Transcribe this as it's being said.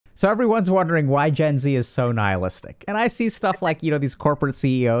So everyone's wondering why Gen Z is so nihilistic. And I see stuff like, these corporate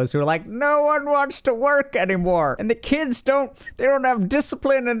CEOs who are like, no one wants to work anymore. And the kids don't have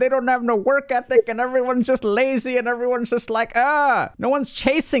discipline and they don't have no work ethic and everyone's just lazy and everyone's just like, no one's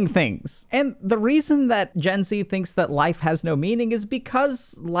chasing things. And the reason that Gen Z thinks that life has no meaning is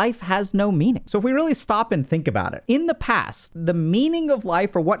because life has no meaning. So if we really stop and think about it, in the past, the meaning of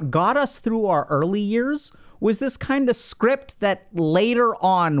life, or what got us through our early years, was this kind of script that later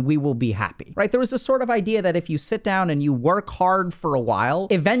on we will be happy, right? There was this sort of idea that if you sit down and you work hard for a while,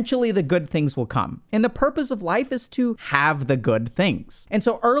 eventually the good things will come. And the purpose of life is to have the good things. And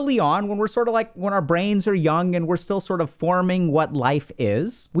so early on, when we're sort of like, when our brains are young and we're still sort of forming what life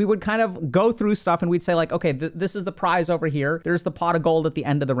is, we would kind of go through stuff and we'd say like, okay, this is the prize over here. There's the pot of gold at the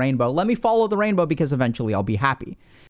end of the rainbow. Let me follow the rainbow because eventually I'll be happy.